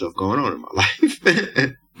lot of stuff going on in my life.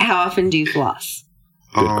 How often do you floss?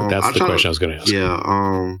 That's the question I was going to ask.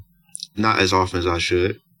 Yeah, not as often as I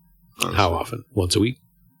should. Honestly. How often? Once a week?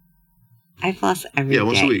 I floss every day. Yeah,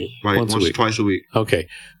 once a week. Like once a week. Twice a week. Okay.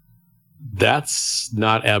 That's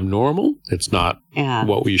not abnormal. It's not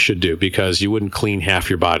what we should do because you wouldn't clean half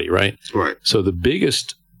your body, right? Right. So the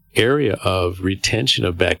biggest area of retention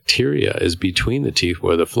of bacteria is between the teeth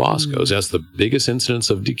where the floss goes. That's the biggest incidence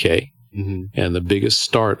of decay and the biggest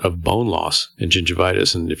start of bone loss and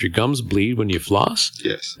gingivitis. And if your gums bleed when you floss,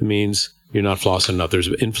 yes, it means you're not flossing enough. There's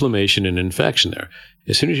inflammation and infection there.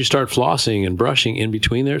 As soon as you start flossing and brushing in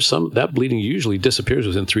between there, that bleeding usually disappears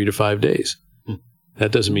within 3 to 5 days.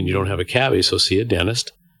 That doesn't mean you don't have a cavity, so see a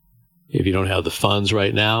dentist. If you don't have the funds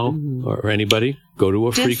right now or anybody, go to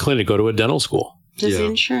a free clinic, go to a dental school. Does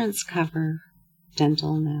insurance cover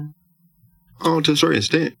dental now? Oh, to a certain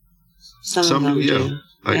extent. Some of them do.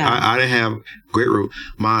 Like I didn't have great root.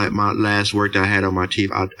 My last work that I had on my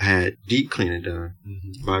teeth, I had deep cleaning done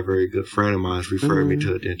by a very good friend of mine. Referred me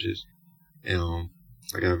to a dentist, and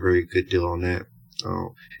I got a very good deal on that.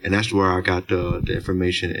 And that's where I got the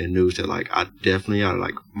information and news that like I definitely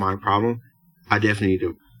like my problem. I definitely need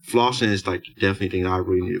to flossing is like definitely thing I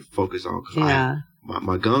really need to focus on because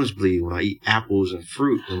my gums bleed when I eat apples and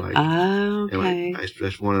fruit. And like, okay. And like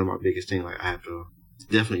that's one of my biggest things. Like I have to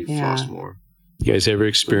definitely floss more. You guys ever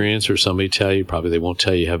experience or somebody tell you, probably they won't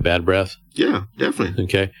tell you have bad breath? Yeah, definitely.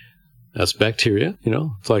 Okay. That's bacteria,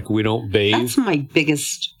 it's like we don't bathe. That's my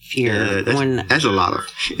biggest fear. That's a lot of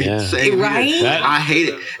right? I hate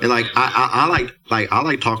it. And like I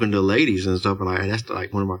like talking to ladies and stuff, and like that's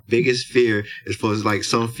like one of my biggest fear is for like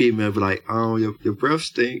some female be like, oh, your breath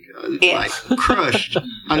stink. Like crushed.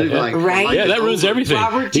 I just like, right? Yeah, that ruins everything.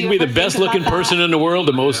 Robert, you can be the best looking person in the world,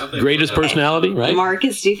 the most greatest personality, right?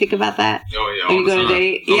 Marcus, do you think about that? Oh yeah, when you go to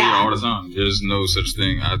date? All the time. There's no such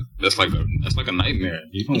thing. That's like a nightmare.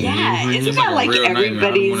 Isn't that like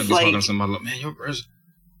everybody's like talking to somebody like, man, your breath.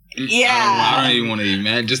 Yeah. I don't even want to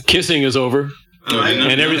imagine. Just kissing is over.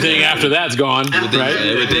 And everything after that's gone, right?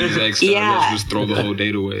 Everything's extra. Let's just throw the whole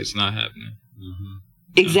date away. It's not happening.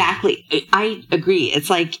 Exactly. I agree. It's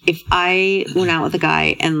like if I went out with a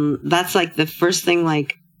guy and that's like the first thing,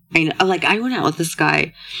 like I went out with this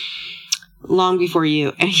guy long before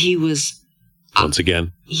you, and he was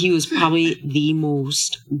he was probably the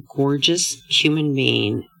most gorgeous human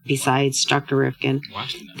being besides Dr. Rifkin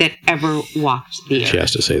that ever walked the earth. She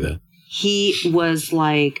has to say that. He was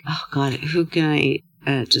like, oh God, who can I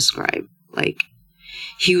describe? Like,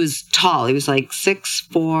 he was tall. He was like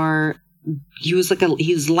 6'4". He was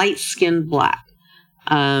he was light skinned black.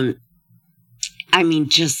 I mean,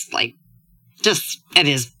 just and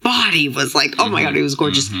his body was like, oh my God, he was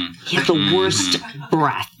gorgeous. He had the worst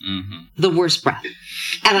breath. The worst breath.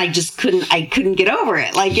 And I couldn't get over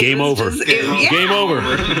it. Like, Game over. Game over.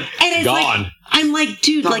 And it's gone. Like, I'm like,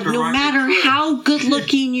 dude, like no matter how good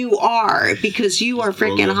looking you are, because you are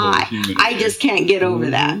freaking hot, I just can't get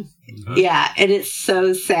over that. Yeah. And it's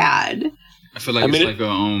so sad. I feel like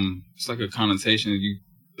it's like a connotation.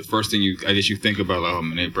 The first thing you think about, like, oh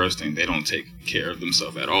man, they breasting, they don't take care of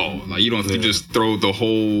themselves at all. Like you just throw the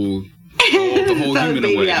whole human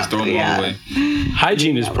away, just throw them all away.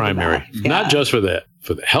 Hygiene is primary, not just for the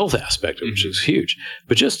health aspect, which is huge,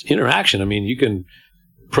 but just interaction. I mean, you can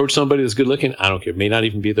approach somebody that's good looking. I don't care. It may not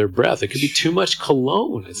even be their breath. It could be too much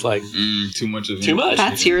cologne. It's like too much of it. Too much.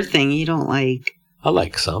 That's your thing. You don't like. I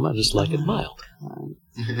like some. I just like it mild,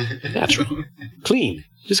 natural, clean,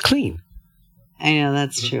 just clean. I know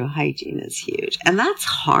that's true. Hygiene is huge. And that's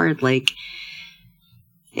hard. Like,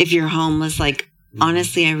 if you're homeless, like,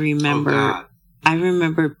 honestly, I remember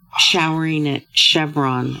showering at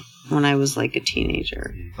Chevron when I was like a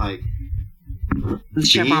teenager. Like, the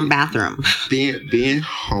Chevron bathroom. Being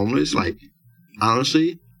homeless, like,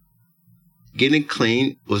 honestly, getting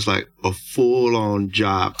clean was like a full-on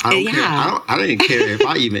job. I don't care. I didn't care if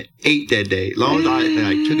I even ate that day. As long as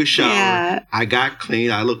I took a shower, I got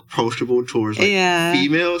clean, I looked approachable towards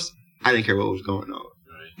females. I didn't care what was going on.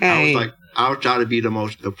 Right. I was like, I would try to be the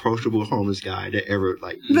most approachable homeless guy that ever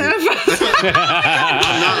like. I'm not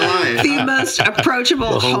lying. The most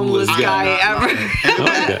approachable homeless guy ever.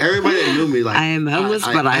 Everybody that knew me, like, I am homeless,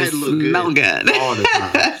 but I smell good all the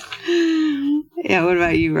time. Yeah. What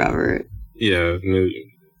about you, Robert? Yeah,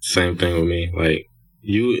 same thing with me. Like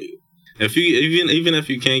if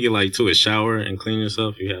you can't get like to a shower and clean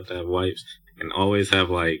yourself, you have to have wipes and always have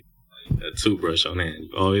like a toothbrush on hand.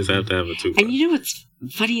 You always have to have a toothbrush. And you know what's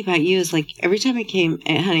funny about you is like every time I came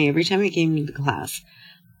to class,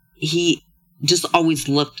 he just always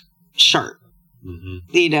looked sharp.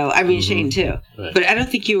 Mm-hmm. I mean, Shane too. Right. But I don't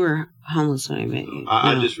think you were homeless when I met you.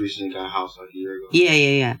 I just recently got a house like a year ago.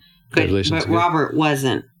 Yeah. But Robert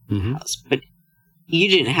wasn't. House, but you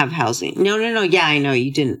didn't have housing. No. Yeah, I know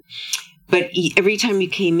you didn't. But every time you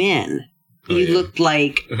came in, you looked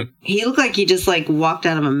like he looked like he just like walked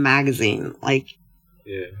out of a magazine. Like,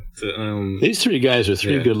 yeah. So, these three guys are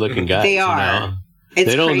three good-looking guys. They are.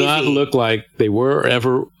 They don't not look like they were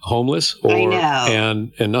ever homeless. I know.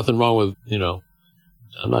 And nothing wrong with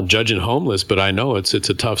I'm not judging homeless, but I know it's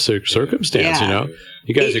a tough circumstance. Yeah.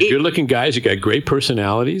 You guys are good-looking guys. You got great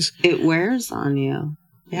personalities. It wears on you.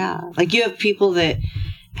 Yeah. Like you have people that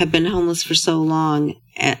have been homeless for so long,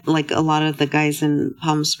 like a lot of the guys in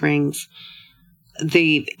Palm Springs,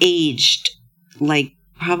 they've aged like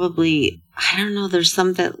probably, I don't know, there's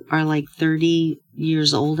some that are like 30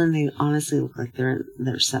 years old and they honestly look like they're in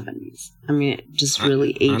their 70s. I mean, it just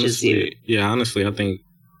really ages you. Yeah, honestly, I think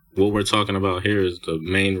what we're talking about here is the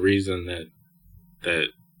main reason that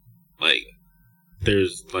like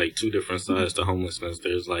there's like two different sides to homelessness.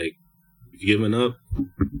 There's like giving up,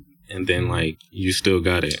 and then like you still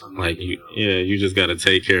got it. Like you just got to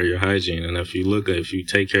take care of your hygiene. And if you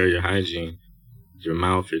take care of your hygiene, your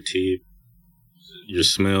mouth, your teeth, your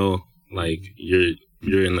smell, like you're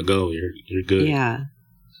in the go. You're good. Yeah.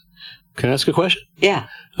 Can I ask a question? Yeah.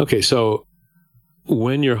 Okay, so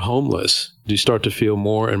when you're homeless, do you start to feel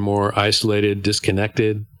more and more isolated,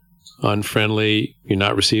 disconnected, unfriendly? You're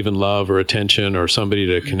not receiving love or attention or somebody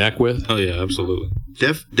to connect with? Oh yeah, absolutely.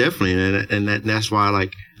 Definitely, and that's why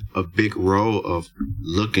like a big role of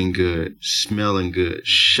looking good, smelling good,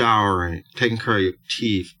 showering, taking care of your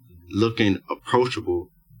teeth, looking approachable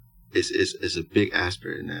is a big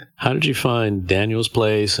aspect in that. How did you find Daniel's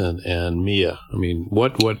Place and Mia? I mean,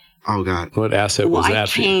 what Oh God, what asset was that I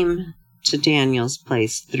for you? came to Daniel's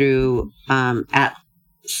Place through at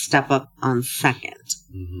Step Up on 2nd,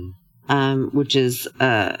 which is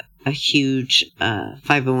a huge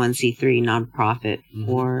 501c3 nonprofit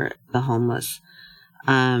for the homeless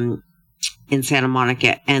in Santa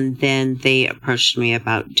Monica. And then they approached me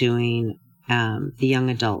about doing the young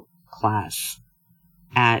adult class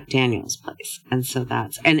at Daniel's Place. And so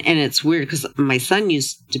that's, and it's weird because my son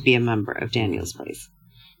used to be a member of Daniel's Place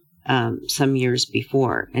some years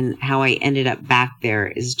before. And how I ended up back there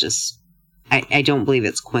is just, I don't believe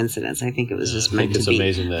it's coincidence. I think it was just meant to be.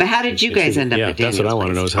 Amazing that, but how did you guys end up at Daniel's Place? That's what I want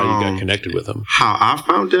to know is how you got Um, connected with them. how I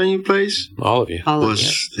found Daniel Place All of you. All of was you.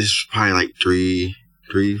 this was probably like three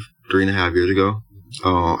and a half years ago.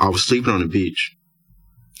 I was sleeping on the beach.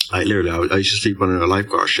 Like literally, I used to sleep under a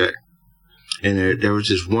lifeguard shack, and there was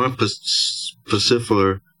this one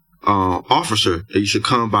particular officer that used to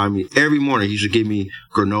come by me every morning. He used to give me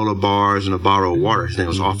granola bars and a bottle of water. His name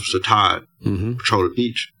was Officer Todd. Patrol the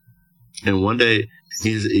beach. And one day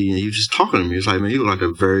he was just talking to me. He was like, "Man, you look like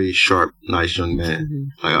a very sharp, nice young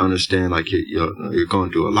man. Like I understand, like you're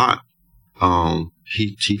going through a lot."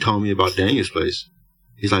 He told me about Daniel's Place.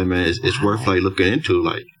 He's like, "Man, it's worth like looking into.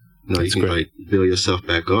 Like, you know, That's you can great. like build yourself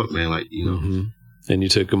back up, man. Like, you know." And you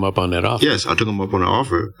took him up on that offer. Yes, I took him up on the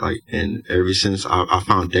offer. Like, and ever since I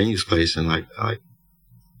found Daniel's Place, and like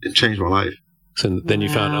it changed my life. So then you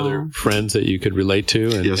found Wow. other friends that you could relate to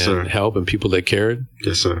and, Yes, sir. and help, and people that cared.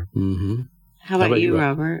 Yes, sir. Mm-hmm. How about you,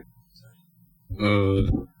 Robert?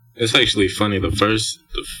 It's actually funny. The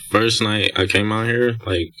first night I came out here,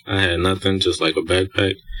 like I had nothing, just like a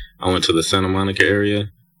backpack. I went to the Santa Monica area,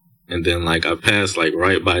 and then like I passed like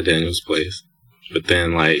right by Daniel's Place, but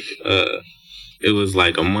then like it was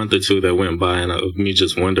like a month or two that went by, and of me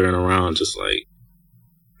just wandering around, just like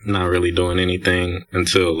not really doing anything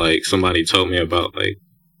until like somebody told me about like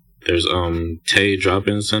there's Tay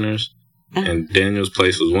drop-in centers, and Daniel's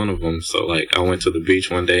Place was one of them. So like I went to the beach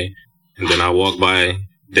one day, and then I walked by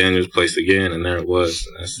Daniel's Place again, and there it was.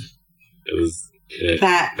 That's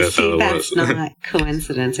how it That's was. not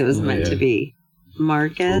coincidence. It was meant to be.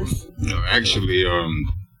 Marcus? No, actually,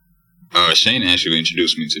 Shane actually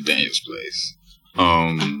introduced me to Daniel's Place.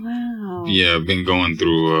 Oh, wow. Yeah, I've been going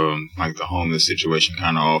through like the homeless situation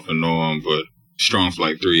kind of off and on, but strong for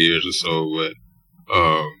like 3 years or so.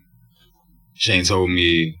 But Shane told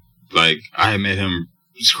me, like, I had met him.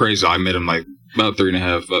 It's crazy. I met him like about 3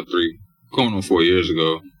 going on 4 years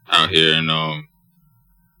ago out here, and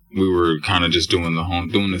we were kind of just doing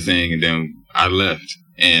the thing, and then I left.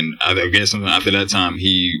 And I guess after that time,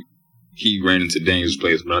 he ran into Daniel's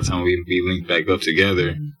Place. By the time we linked back up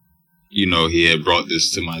together, you know, he had brought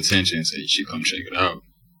this to my attention and said, "You should come check it out."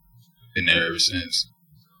 Been there ever since.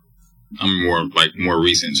 I'm more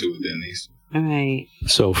recent to it than these. All right.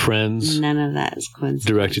 So friends None of that is coincidence.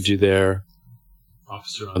 directed you there.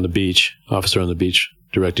 Officer on the beach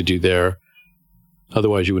directed you there.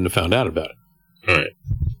 Otherwise, you wouldn't have found out about it. All right.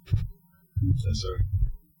 Yes, sir.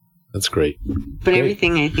 That's great. But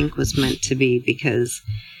everything I think was meant to be, because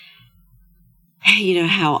you know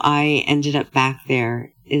how I ended up back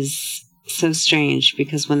there is so strange,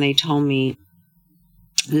 because when they told me,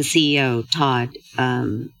 the CEO, Todd,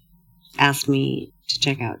 asked me to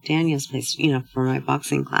check out Daniel's Place, you know, for my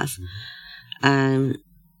boxing class.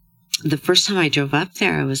 The first time I drove up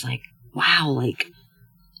there, I was like, wow, like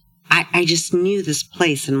I just knew this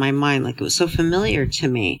place in my mind, like it was so familiar to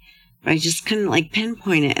me, but I just couldn't like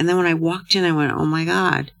pinpoint it. And then when I walked in, I went, oh my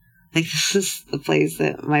God, like this is the place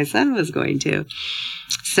that my son was going to.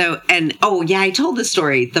 So, and oh yeah, I told the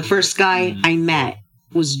story. The first guy I met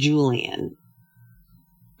was Julian.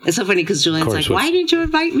 It's so funny because Julian's like, why didn't you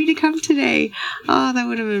invite me to come today? Oh, that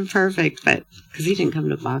would have been perfect. But because he didn't come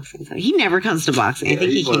to boxing. So he never comes to boxing. I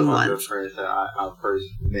think he came once. He's one of my good friends that I first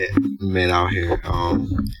met out here.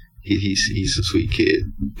 He's a sweet kid.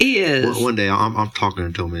 He is. One day I'm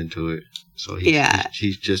talking to him into it. So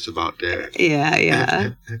he's just about there.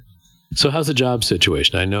 Yeah. So how's the job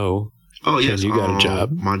situation? I know. Oh yes, you got a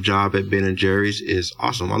job. My job at Ben & Jerry's is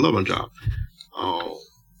awesome. I love my job.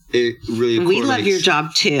 it really We love your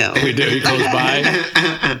job too. We do. He goes by.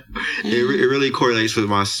 It really correlates with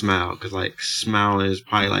my smile, because like smiling is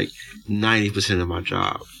probably like 90% of my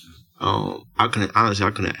job. I couldn't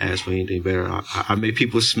ask for anything better. I make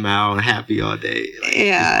people smile and happy all day. Like,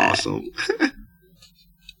 Yeah. it's awesome.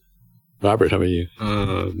 Robert, how about you?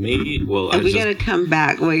 Me? Well, And we got to come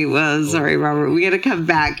back. Wait, well, sorry, Robert. We got to come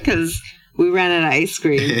back because we ran out of ice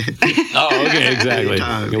cream. Oh, okay, exactly.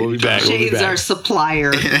 Anytime, We'll be back. We'll be Shave's our back.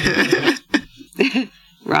 supplier.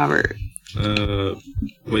 Robert.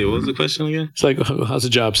 wait, what was the question again? It's like, how's the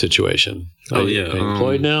job situation? Oh, Are you yeah,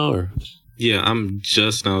 employed now, or? Yeah, I'm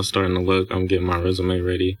just now starting to look. I'm getting my resume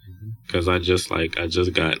ready because I just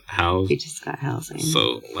got housed. We just got housing.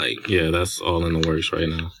 So like, yeah, that's all in the works right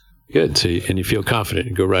now. Good. So, and you feel confident.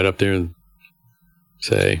 You go right up there and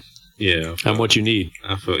say, Yeah, I'm what you need.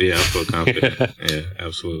 I feel confident. Yeah,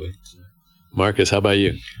 absolutely. Marcus, how about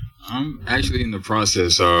you? I'm actually in the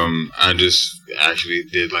process. I just actually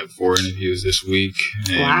did like 4 interviews this week,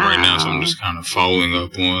 and right now, so I'm just kind of following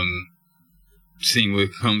up on seeing what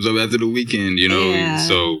comes up after the weekend. You know, Yeah.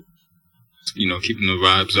 so keeping the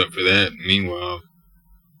vibes up for that. Meanwhile,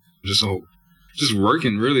 just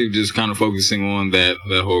working, really, just kind of focusing on that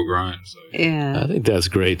whole grind. So. Yeah. I think that's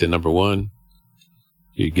great. That number one,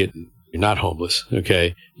 you're not homeless.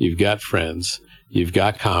 Okay. You've got friends. You've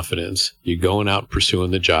got confidence. You're going out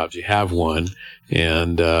pursuing the jobs. You have one.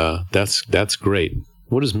 And that's great.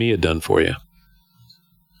 What has Mia done for you?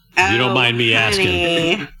 If you don't mind me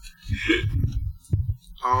asking.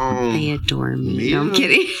 They adore me. Mia? No, I'm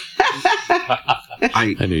kidding.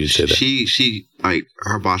 I knew you'd say that. She like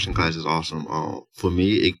her boxing class is awesome. For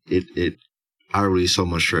me, it I release so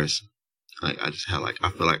much stress. Like I just had I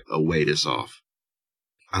feel like a weight is off.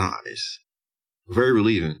 It's very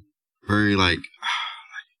relieving. Very I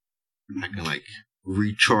can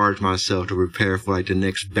recharge myself to prepare for the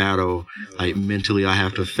next battle. Mentally, I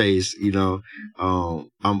have to face.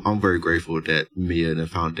 I'm very grateful that Mia and the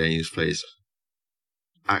Fountains place.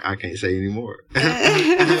 I can't say anymore.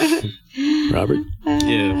 Robert?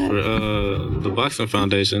 Yeah, for the Boxing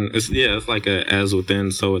Foundation, it's like a as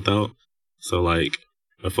within, so without. So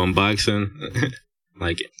if I'm boxing,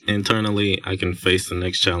 internally, I can face the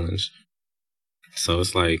next challenge. So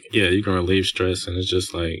it's you can relieve stress, and it's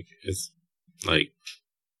just it's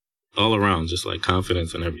all around, just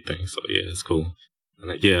confidence and everything. So yeah, it's cool.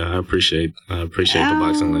 And I appreciate the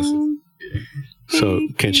boxing lesson. So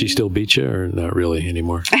can she still beat you, or not really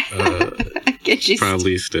anymore?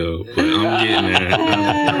 Probably still, but I'm getting there.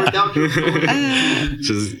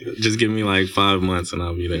 Just give me 5 months and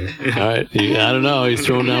I'll be there. All right. I don't know. He's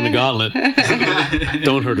throwing down the gauntlet.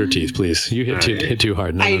 Don't hurt her teeth, please. You hit too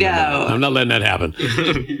hard. No, I know. I'm not letting that happen.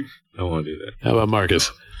 I won't do that. How about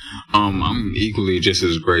Marcus? I'm equally just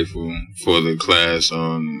as grateful for the class.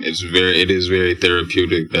 It is very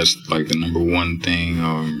therapeutic. That's the number one thing.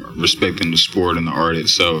 Respecting the sport and the art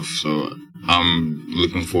itself. So I'm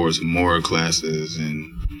looking forward to more classes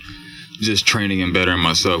and just training and bettering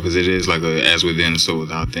myself, because it is a as within, so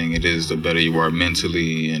without thing. It is the better you are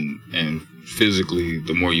mentally and physically.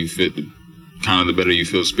 The more you fit, the better you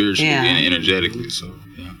feel spiritually and energetically. So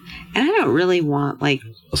yeah. And I don't really want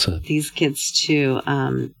these kids to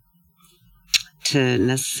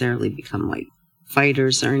necessarily become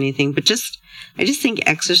fighters or anything, but I just think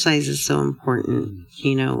exercise is so important,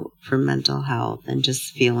 for mental health and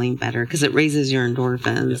just feeling better, because it raises your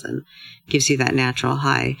endorphins and gives you that natural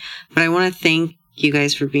high. But I want to thank you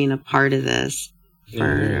guys for being a part of this.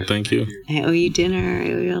 Thank you. I owe you dinner.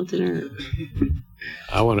 I owe you all dinner.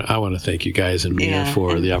 I want to thank you guys and Mia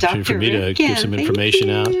for and the opportunity Dr. for me to Rifkin, give some information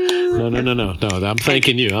out. No. I'm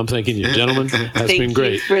thanking you. Gentlemen, that's been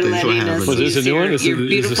great. Thank you for letting us Was this a new one? Is your the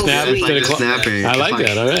beautiful snap sweet- instead of snapping? I like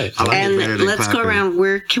that. All right. I like it And better than let's go clapping. around.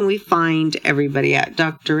 Where can we find everybody at?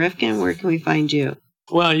 Dr. Rifkin, where can we find you?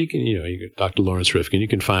 Well, you can Dr. Lawrence Rifkin. You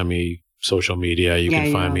can find me social media. You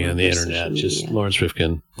can find me on the internet. Just Lawrence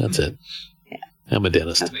Rifkin. That's it. I'm a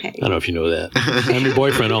dentist. Okay. I don't know if you know that. I'm your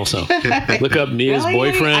boyfriend also. Look up Mia's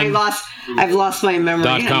Really? boyfriend. I've lost my memory.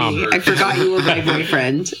 .com. Honey. I forgot you were my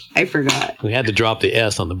boyfriend. I forgot. We had to drop the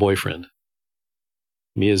S on the boyfriend.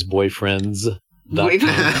 Mia's boyfriends. Boyfriend.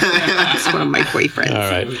 That's one of my boyfriends.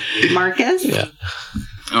 All right. Marcus? Yeah.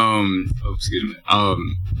 Excuse me.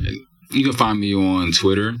 You can find me on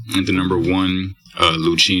Twitter at the number 1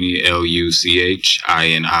 Luchini,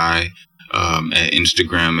 LUCHINI. At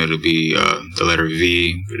Instagram, it'll be the letter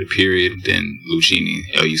V with a period, then Luchini,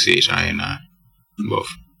 LUCHINI. Both.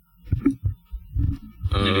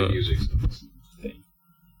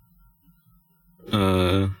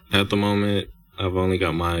 At the moment, I've only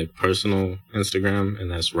got my personal Instagram, and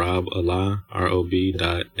that's Rob Allah,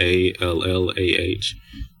 ROB.ALLAH.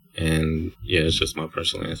 And yeah, it's just my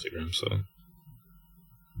personal Instagram. So,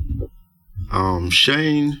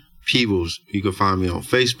 Shane Peebles. You can find me on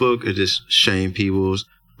Facebook at just Shane Peebles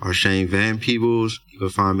or Shane Van Peebles. You can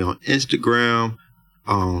find me on Instagram,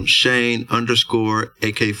 Shane _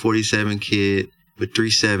 AK-47 Kid with 3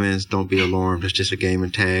 7s. Don't be alarmed. That's just a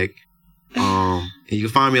gaming tag. And you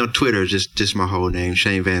can find me on Twitter, just my whole name,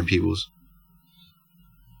 Shane Van Peebles.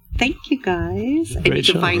 Thank you, guys. And you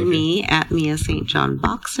can find me at Mia St. John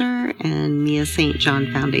Boxer and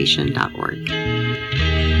MiaSt.JohnFoundation.org.